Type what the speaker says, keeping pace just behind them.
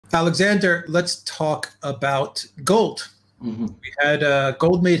Alexander, let's talk about gold. We had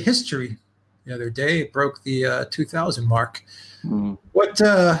gold made history the other day. It broke the 2000 mark.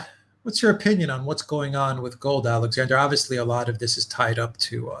 What's your opinion on what's going on with gold, Alexander? Obviously, a lot of this is tied up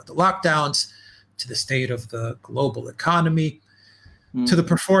to the lockdowns, to the state of the global economy, to the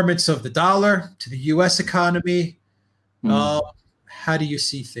performance of the dollar, to the U.S. economy. How do you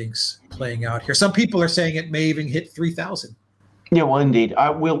see things playing out here? Some people are saying it may even hit 3,000. Yeah, well, indeed.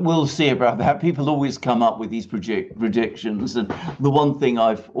 We'll see about that. People always come up with these predictions. And the one thing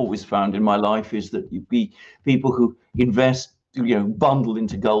I've always found in my life is that people who invest, bundle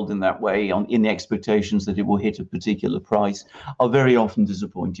into gold in that way in the expectations that it will hit a particular price are very often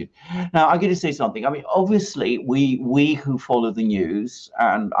disappointed. Now, I'm going to say something. I mean, obviously, we who follow the news,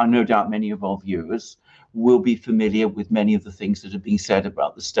 and I no doubt many of our viewers, will be familiar with many of the things that have been said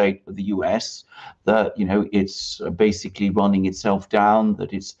about the state of the US, that, it's basically running itself down,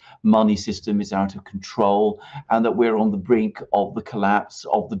 that its money system is out of control, and that we're on the brink of the collapse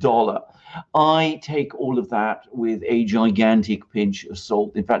of the dollar. I take all of that with a gigantic pinch of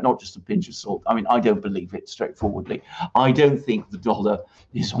salt. In fact, not just a pinch of salt. I mean, I don't believe it straightforwardly. I don't think the dollar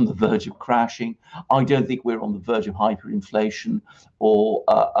is on the verge of crashing. I don't think we're on the verge of hyperinflation or,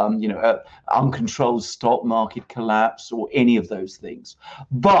 uncontrolled stock market collapse or any of those things.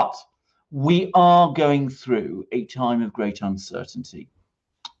 But we are going through a time of great uncertainty.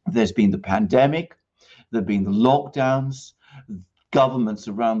 There's been the pandemic, there have been the lockdowns. Governments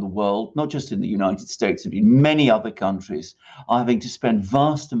around the world, not just in the United States, but in many other countries, are having to spend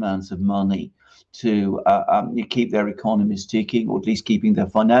vast amounts of money to keep their economies ticking, or at least keeping their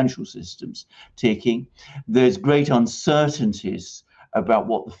financial systems ticking. There's great uncertainties about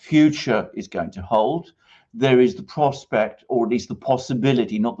what the future is going to hold. There is the prospect, or at least the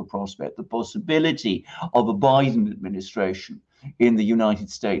possibility, not the prospect, the possibility of a Biden administration in the United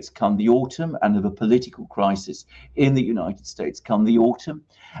States come the autumn, and of a political crisis in the United States come the autumn.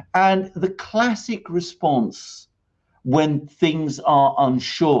 And the classic response when things are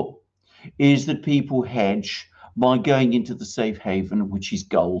unsure is that people hedge by going into the safe haven, which is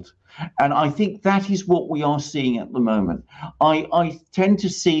gold. And I think that is what we are seeing at the moment. I tend to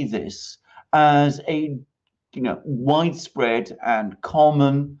see this as a widespread and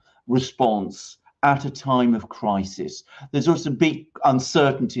common response at a time of crisis. There's also big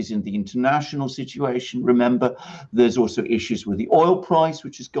uncertainties in the international situation. Remember, there's also issues with the oil price,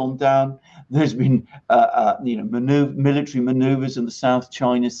 which has gone down. There's been military maneuvers in the South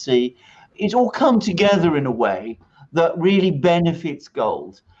China Sea. It's all come together in a way that really benefits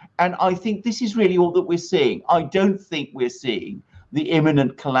gold. And I think this is really all that we're seeing. I don't think we're seeing the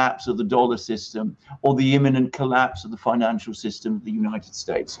imminent collapse of the dollar system or the imminent collapse of the financial system of the United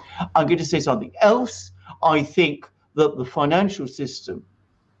States. I'm going to say something else. I think that the financial system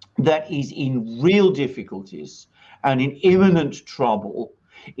that is in real difficulties and in imminent trouble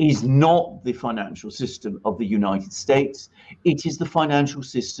is not the financial system of the United States. It is the financial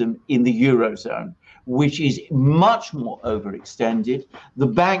system in the Eurozone, which is much more overextended. The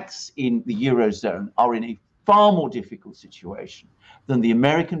banks in the Eurozone are in a far more difficult situation than the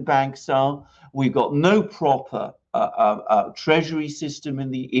American banks are. We've got no proper treasury system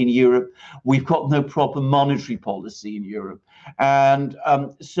in Europe. We've got no proper monetary policy in Europe, and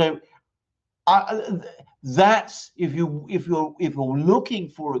that's if you're looking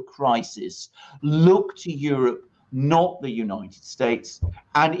for a crisis, look to Europe, not the United States.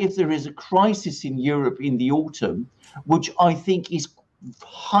 And if there is a crisis in Europe in the autumn, which I think is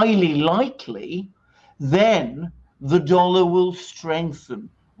highly likely, then the dollar will strengthen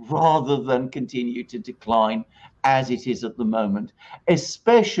rather than continue to decline as it is at the moment,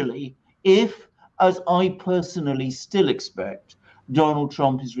 especially if, as I personally still expect, Donald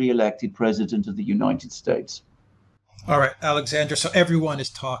Trump is re-elected president of the United States. All right, Alexander. So everyone is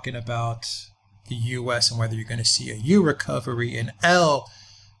talking about the U.S. and whether you're going to see a U recovery, an L,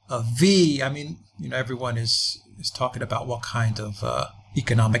 a V. I mean, everyone is talking about what kind of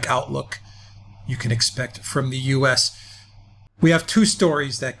economic outlook you can expect from the U.S. We have two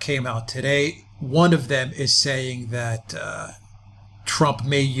stories that came out today. One of them is saying that Trump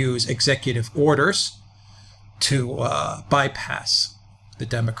may use executive orders to bypass the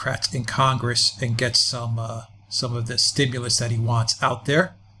Democrats in Congress and get some of the stimulus that he wants out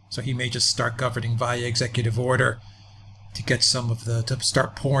there. So he may just start governing via executive order to get to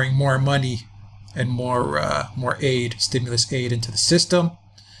start pouring more money and more aid, stimulus aid into the system.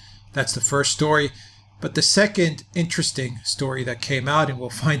 That's the first story. But the second interesting story that came out, and we'll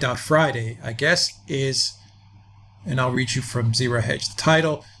find out Friday, I guess, is, and I'll read you from Zero Hedge, the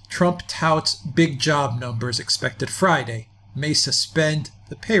title, Trump touts big job numbers expected Friday, may suspend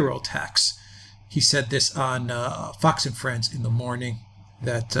the payroll tax. He said this on Fox and Friends in the morning,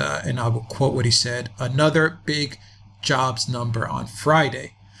 that, and I will quote what he said, "Another big jobs number on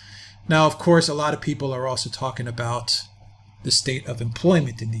Friday." Now, of course, a lot of people are also talking about the state of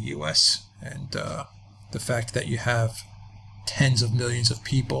employment in the U.S. and the fact that you have tens of millions of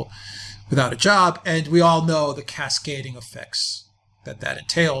people without a job. And we all know the cascading effects that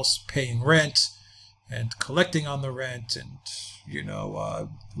entails, paying rent and collecting on the rent, and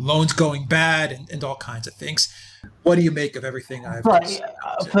loans going bad, and all kinds of things. What do you make of everything I've said?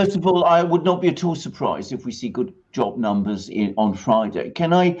 First of all, I would not be at all surprised if we see good job numbers on Friday.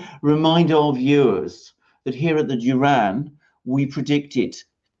 Can I remind our viewers that here at the Duran, we predicted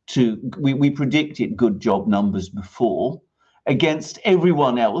good job numbers before against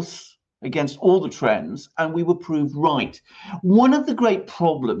everyone else, against all the trends, and we were proved right. One of the great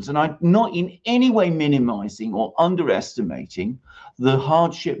problems, and I'm not in any way minimizing or underestimating the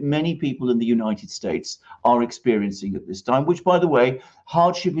hardship many people in the United States are experiencing at this time, which, by the way,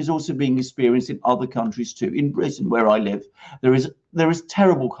 hardship is also being experienced in other countries too. In Britain, where I live, there is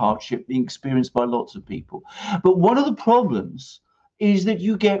terrible hardship being experienced by lots of people. But one of the problems is that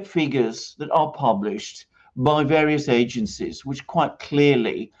you get figures that are published by various agencies, which quite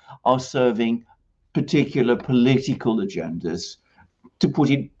clearly are serving particular political agendas. To put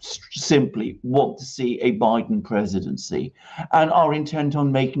it simply, want to see a Biden presidency and are intent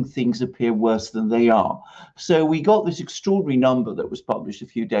on making things appear worse than they are. So we got this extraordinary number that was published a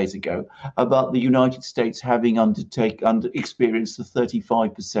few days ago about the United States having experienced a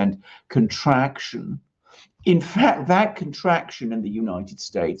 35% contraction. In fact, that contraction in the United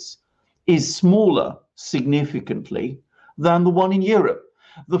States is smaller significantly than the one in Europe.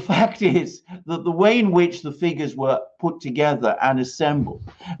 The fact is that the way in which the figures were put together and assembled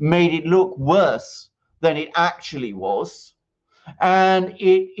made it look worse than it actually was, and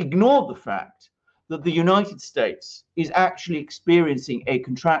it ignored the fact that the United States is actually experiencing a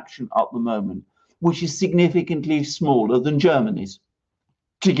contraction at the moment, which is significantly smaller than Germany's,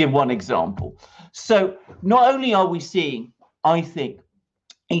 to give one example. So not only are we seeing, I think,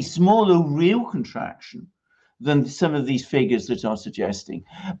 a smaller real contraction than some of these figures that are suggesting,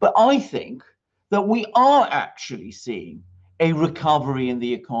 but I think that we are actually seeing a recovery in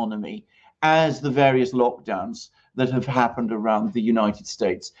the economy as the various lockdowns that have happened around the United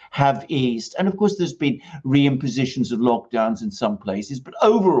States have eased. And of course, there's been reimpositions of lockdowns in some places, but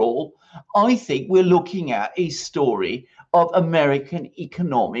overall, I think we're looking at a story of American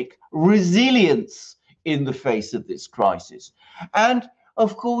economic resilience in the face of this crisis. And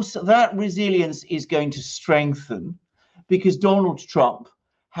of course, that resilience is going to strengthen because Donald Trump,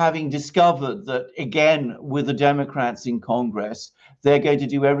 having discovered that, again, with the Democrats in Congress, they're going to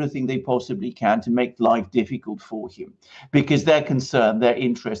do everything they possibly can to make life difficult for him, because their concern, their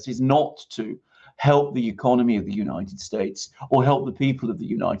interest is not to help the economy of the United States or help the people of the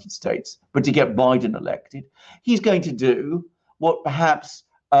United States, but to get Biden elected. He's going to do what perhaps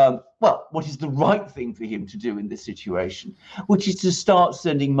what is the right thing for him to do in this situation, which is to start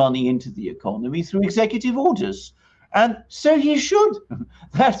sending money into the economy through executive orders. And so he should.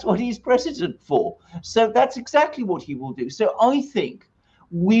 That's what he's president for. So that's exactly what he will do. So I think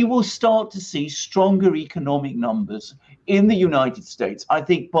we will start to see stronger economic numbers in the United States. I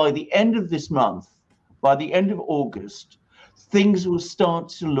think by the end of this month, by the end of August, things will start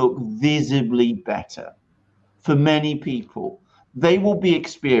to look visibly better for many people. They will be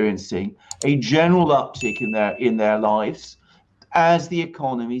experiencing a general uptick in their lives as the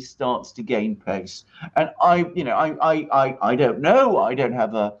economy starts to gain pace. And I don't know. I don't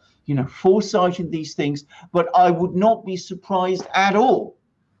have a foresight in these things, but I would not be surprised at all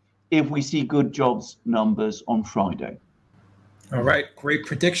if we see good jobs numbers on Friday. All right, great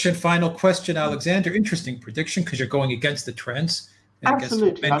prediction. Final question, Alexander. Interesting prediction because you're going against the trends. And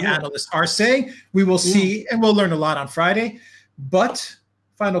absolutely. Against what many analysts are saying. We will see, and we'll learn a lot on Friday. But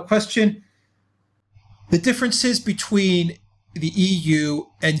final question, the differences between the EU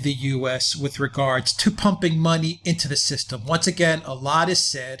and the US with regards to pumping money into the system. Once again, a lot is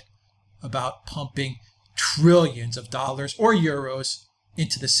said about pumping trillions of dollars or euros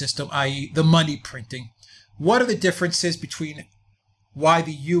into the system, i.e. the money printing. What are the differences between why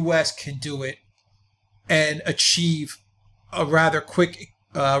the US can do it and achieve a rather quick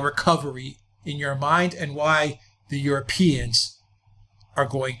recovery in your mind, and why the Europeans are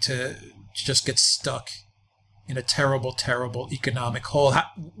going to just get stuck in a terrible, terrible economic hole?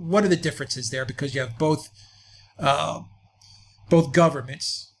 What are the differences there? Because you have both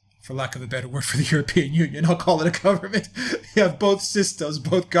governments, for lack of a better word for the European Union, I'll call it a government. You have both systems,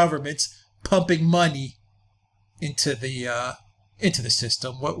 both governments pumping money into the into the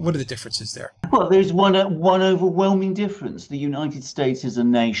system? What are the differences there? Well, there's one overwhelming difference. The United States is a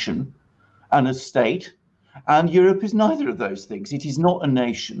nation and a state, and Europe is neither of those things. It is not a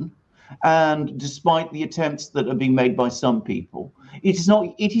nation, and despite the attempts that are being made by some people, it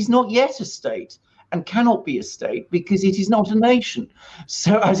is not yet a state and cannot be a state because it is not a nation.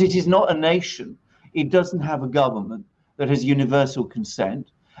 So as it is not a nation, it doesn't have a government that has universal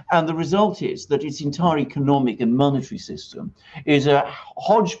consent. And the result is that its entire economic and monetary system is a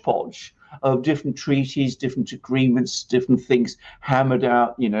hodgepodge of different treaties, different agreements, different things hammered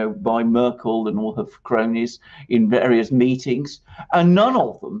out, by Merkel and all her cronies in various meetings. And none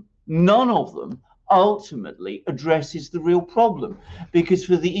of them ultimately addresses the real problem. Because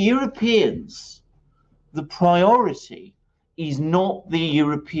for the Europeans, the priority is not the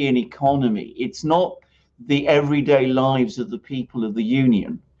European economy. It's not the everyday lives of the people of the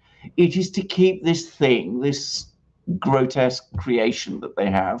Union. It is to keep this grotesque creation that they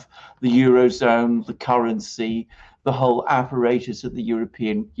have, the Eurozone, the currency, the whole apparatus of the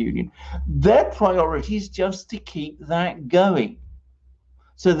European Union. Their priority is just to keep that going.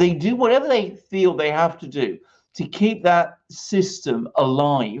 So they do whatever they feel they have to do to keep that system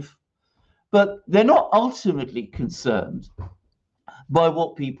alive, but they're not ultimately concerned by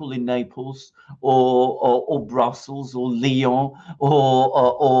what people in Naples or Brussels or Lyon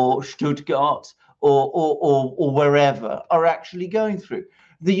or Stuttgart or wherever are actually going through.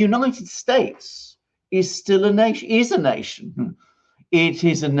 The United States is still a nation. It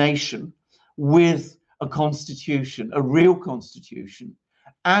is a nation with a constitution, a real constitution,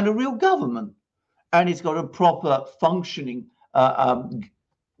 and a real government, and it's got a proper functioning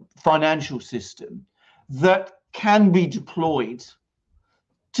financial system that can be deployed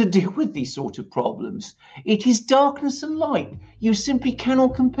to deal with these sort of problems. It is darkness and light. You simply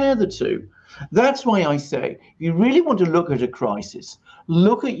cannot compare the two. That's why I say, if you really want to look at a crisis,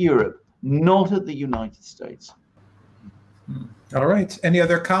 look at Europe, not at the United States. All right. Any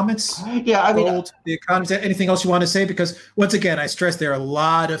other comments? Yeah, I mean, Gold, the economy. Anything else you want to say? Because once again, I stress there are a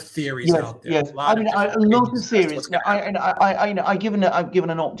lot of theories out there. Yes, a lot of theories. I've given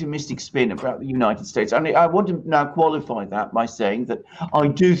an optimistic spin about the United States. I want to now qualify that by saying that I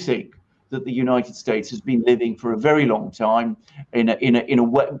do think that the United States has been living for a very long time in a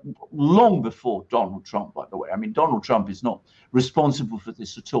way, long before Donald Trump, by the way. I mean, Donald Trump is not responsible for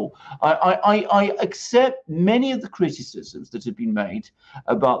this at all. I accept many of the criticisms that have been made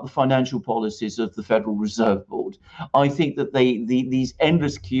about the financial policies of the Federal Reserve Board. I think that these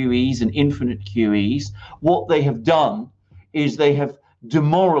endless QEs and infinite QEs, what they have done is they have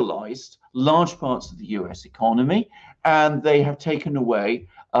demoralized large parts of the US economy, and they have taken away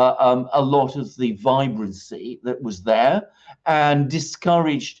a lot of the vibrancy that was there and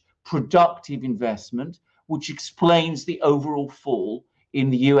discouraged productive investment, which explains the overall fall in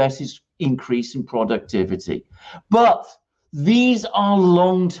the US's increase in productivity. But these are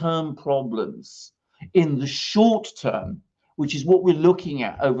long-term problems. In the short term, which is what we're looking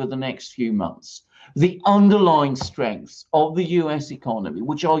at over the next few months, the underlying strengths of the US economy,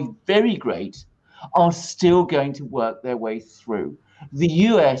 which are very great, are still going to work their way through. The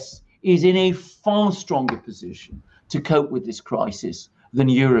US is in a far stronger position to cope with this crisis than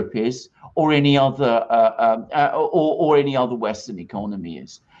Europe is, or any other or any other Western economy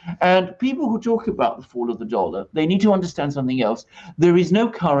is. And people who talk about the fall of the dollar, they need to understand something else. There is no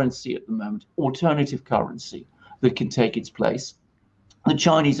currency at the moment, alternative currency, that can take its place. The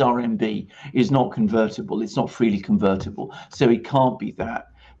Chinese RMB is not convertible. It's not freely convertible, so it can't be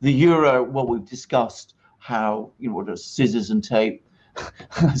that. The euro, well, we've discussed how, what a scissors and tape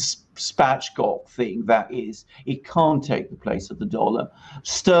spatchcock thing that is. It can't take the place of the dollar.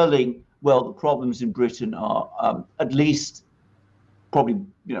 Sterling, well, the problems in Britain are at least probably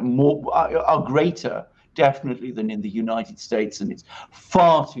more are greater definitely than in the United States, and it's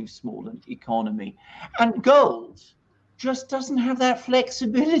far too small an economy. And gold just doesn't have that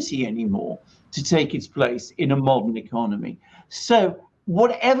flexibility anymore to take its place in a modern economy. So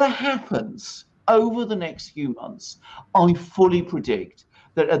whatever happens over the next few months, I fully predict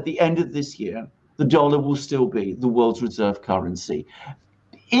that at the end of this year, the dollar will still be the world's reserve currency.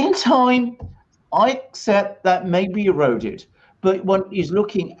 In time, I accept that may be eroded, but one is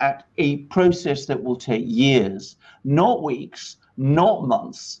looking at a process that will take years, not weeks, not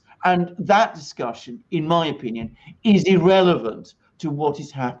months. And that discussion, in my opinion, is irrelevant to what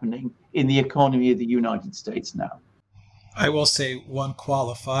is happening in the economy of the United States now. I will say one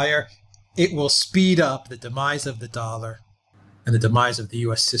qualifier. It will speed up the demise of the dollar, and the demise of the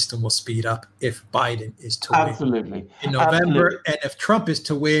U.S. system will speed up if Biden is to win Absolutely. in November. Absolutely. And if Trump is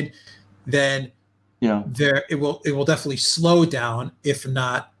to win, then Yeah. it will definitely slow down, if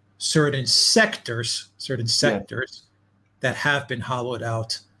not certain sectors that have been hollowed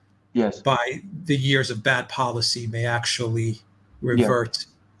out Yes. by the years of bad policy may actually Yeah. revert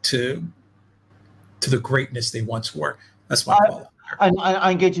to the greatness they once were. That's my qualifier.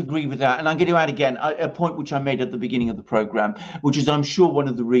 I'm going to agree with that. And I'm going to add again a point which I made at the beginning of the program, which is I'm sure one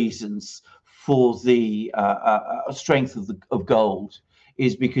of the reasons for the strength of gold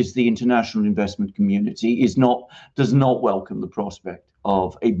is because the international investment community does not welcome the prospect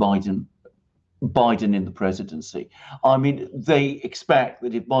of a Biden in the presidency. I mean, they expect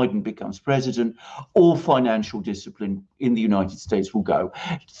that if Biden becomes president, all financial discipline in the United States will go.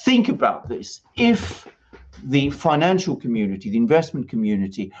 Think about this. If the financial community, the investment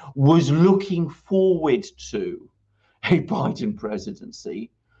community, was looking forward to a Biden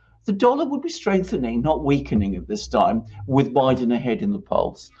presidency, the dollar would be strengthening, not weakening at this time, with Biden ahead in the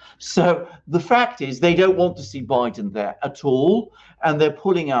polls. So the fact is they don't want to see Biden there at all, and they're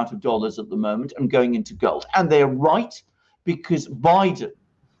pulling out of dollars at the moment and going into gold. And they're right, because Biden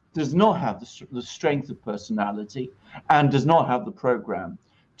does not have the strength of personality and does not have the program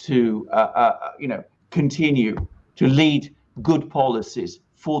to, continue to lead good policies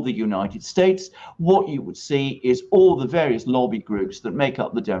for the United States. What you would see is all the various lobby groups that make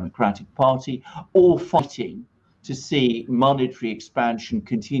up the Democratic Party all fighting to see monetary expansion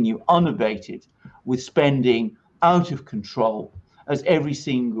continue unabated, with spending out of control, as every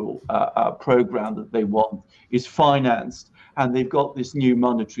single program that they want is financed. And they've got this new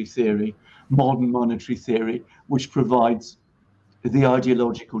monetary theory, modern monetary theory, which provides the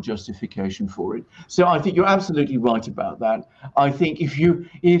ideological justification for it. So I think you're absolutely right about that. I think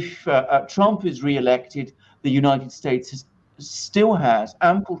if Trump is re-elected, the United States still has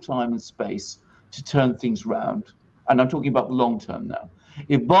ample time and space to turn things round. And I'm talking about the long term now.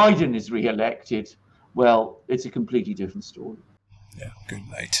 If Biden is re-elected, well, it's a completely different story. Yeah, good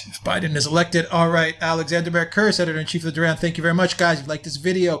night. If Biden is elected. All right, Alexander Mercouris, Editor-in-Chief of Duran. Thank you very much, guys. If you like this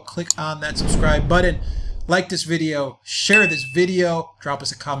video, click on that subscribe button. Like this video, share this video, drop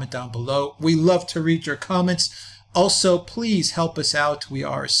us a comment down below. We love to read your comments. Also, please help us out. We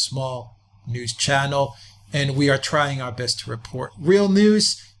are a small news channel, and we are trying our best to report real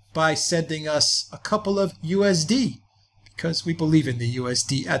news by sending us a couple of USD, because we believe in the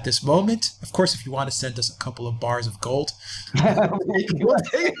USD at this moment. Of course, if you want to send us a couple of bars of gold, we'll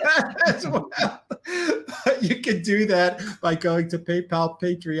take that as well. You can do that by going to PayPal,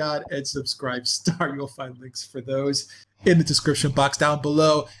 Patreon, and Subscribe Star. You'll find links for those in the description box down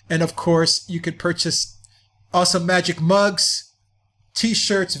below. And of course, you can purchase awesome magic mugs,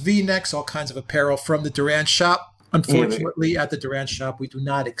 t-shirts, v-necks, all kinds of apparel from the Duran shop. Unfortunately, at the Duran shop, we do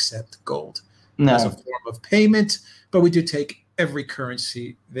not accept gold as a form of payment, but we do take every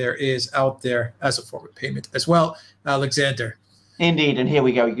currency there is out there as a form of payment as well. Alexander. Indeed, and here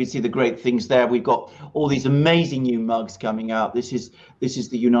we go. You can see the great things there. We've got all these amazing new mugs coming out. This is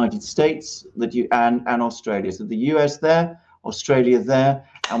the United States and Australia. So the US there, Australia there,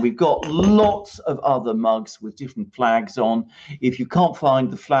 and we've got lots of other mugs with different flags on. If you can't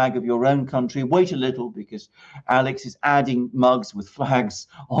find the flag of your own country, wait a little, because Alex is adding mugs with flags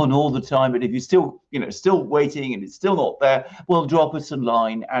on all the time. But if you're still waiting and it's still not there, well, drop us a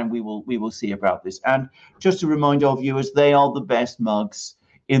line and we will see about this. And just to remind our viewers, they are the best mugs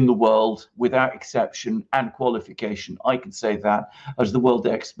in the world, without exception and qualification. I can say that as the world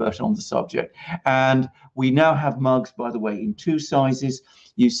expert on the subject. And we now have mugs, by the way, in two sizes.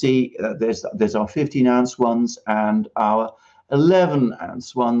 You see, there's our 15-ounce ones and our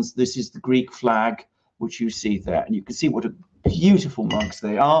 11-ounce ones. This is the Greek flag, which you see there. And you can see what a beautiful mugs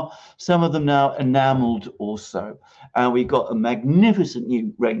they are. Some of them now enameled also. And we've got a magnificent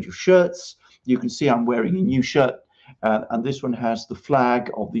new range of shirts. You can see I'm wearing a new shirt. And this one has the flag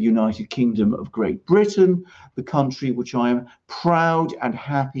of the United Kingdom of Great Britain, the country which I am proud and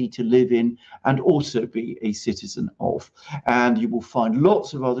happy to live in and also be a citizen of. And you will find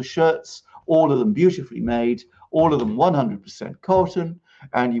lots of other shirts, all of them beautifully made, all of them 100% cotton.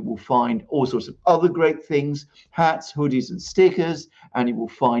 And you will find all sorts of other great things, hats, hoodies, and stickers. And you will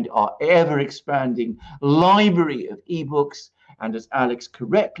find our ever-expanding library of ebooks. And as Alex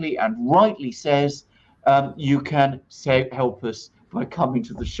correctly and rightly says, you can help us by coming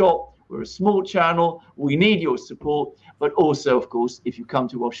to the shop. We're a small channel. We need your support. But also, of course, if you come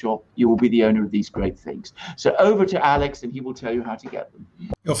to our shop, you will be the owner of these great things. So over to Alex, and he will tell you how to get them.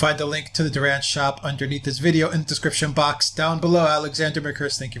 You'll find the link to the Duran shop underneath this video in the description box down below. Alexander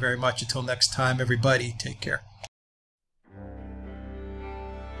Mercouris, thank you very much. Until next time, everybody, take care.